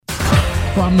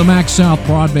From the Max South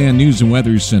Broadband News and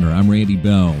Weather Center, I'm Randy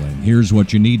Bell, and here's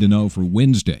what you need to know for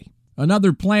Wednesday.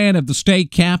 Another plan of the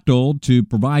state capitol to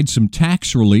provide some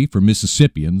tax relief for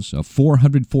Mississippians. A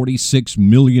 $446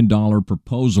 million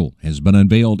proposal has been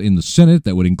unveiled in the Senate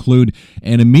that would include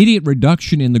an immediate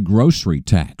reduction in the grocery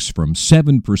tax from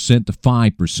 7% to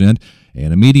 5%,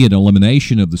 an immediate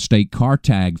elimination of the state car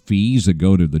tag fees that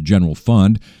go to the general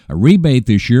fund, a rebate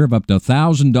this year of up to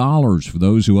 $1,000 for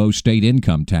those who owe state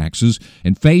income taxes,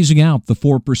 and phasing out the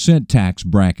 4% tax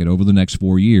bracket over the next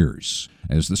 4 years.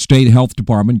 As the state health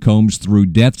department combs through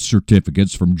death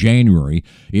certificates from January,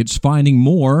 it's finding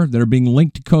more that are being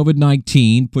linked to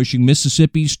COVID-19, pushing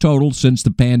Mississippi's total since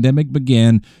the pandemic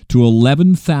began to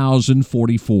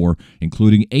 11,044,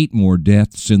 including 8 more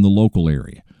deaths in the local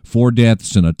area. 4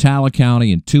 deaths in Attala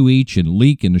County and 2 each in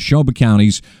Leake and Neshoba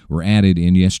counties were added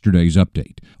in yesterday's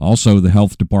update. Also, the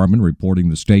health department reporting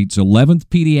the state's 11th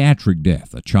pediatric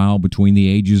death, a child between the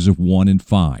ages of 1 and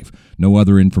 5. No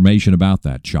other information about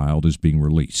that child is being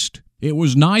released. It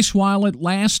was nice while it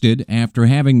lasted. After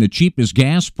having the cheapest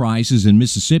gas prices in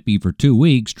Mississippi for 2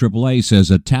 weeks, AAA says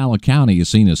Attala County has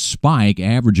seen a spike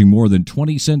averaging more than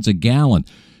 20 cents a gallon.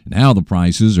 Now the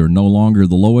prices are no longer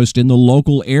the lowest in the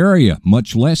local area,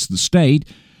 much less the state.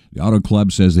 The Auto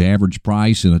Club says the average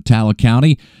price in Attala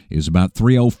County is about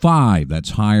 $3.05. That's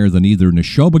higher than either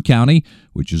Neshoba County,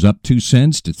 which is up 2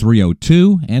 cents to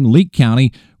 $3.02, and Leake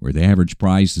County, where the average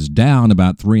price is down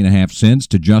about 3.5 cents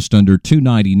to just under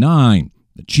 $2.99.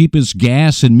 The cheapest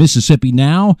gas in Mississippi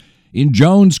now in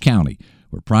Jones County,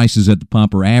 where prices at the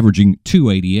pump are averaging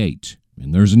 $2.88.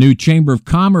 And there's a new Chamber of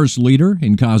Commerce leader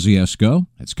in Kosciuszko.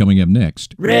 That's coming up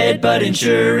next. Redbud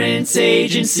Insurance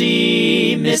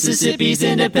Agency, Mississippi's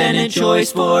independent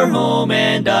choice for home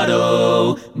and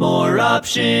auto. More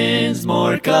options,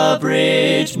 more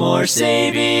coverage, more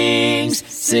savings.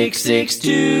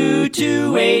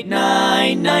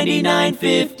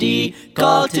 662-289-9950.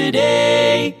 Call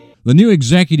today. The new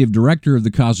executive director of the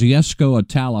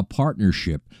Kosciuszko-Attala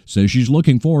Partnership says she's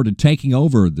looking forward to taking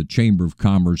over the Chamber of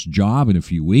Commerce job in a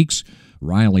few weeks.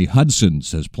 Riley Hudson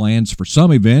says plans for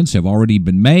some events have already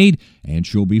been made, and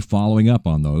she'll be following up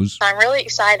on those. I'm really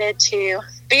excited to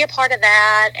be a part of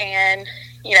that and,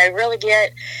 really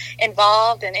get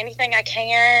involved in anything I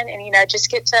can and,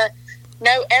 just get to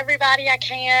know everybody I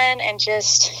can and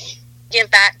just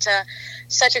give back to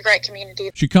such a great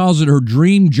community. She calls it her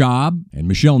dream job, and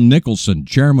Michelle Nicholson,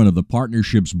 chairman of the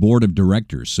partnership's board of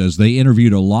directors, says they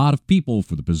interviewed a lot of people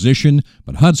for the position,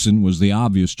 but Hudson was the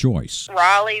obvious choice.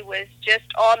 Riley was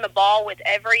just on the ball with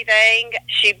everything.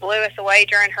 She blew us away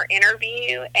during her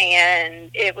interview, and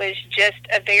it was just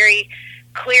a very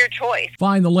clear choice.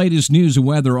 Find the latest news and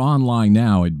weather online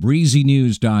now at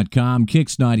breezynews.com,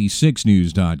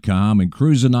 kicks96news.com, and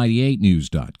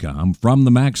cruiser98news.com. From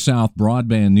the Max South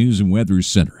Broadband News and Weather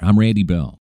Center, I'm Randy Bell.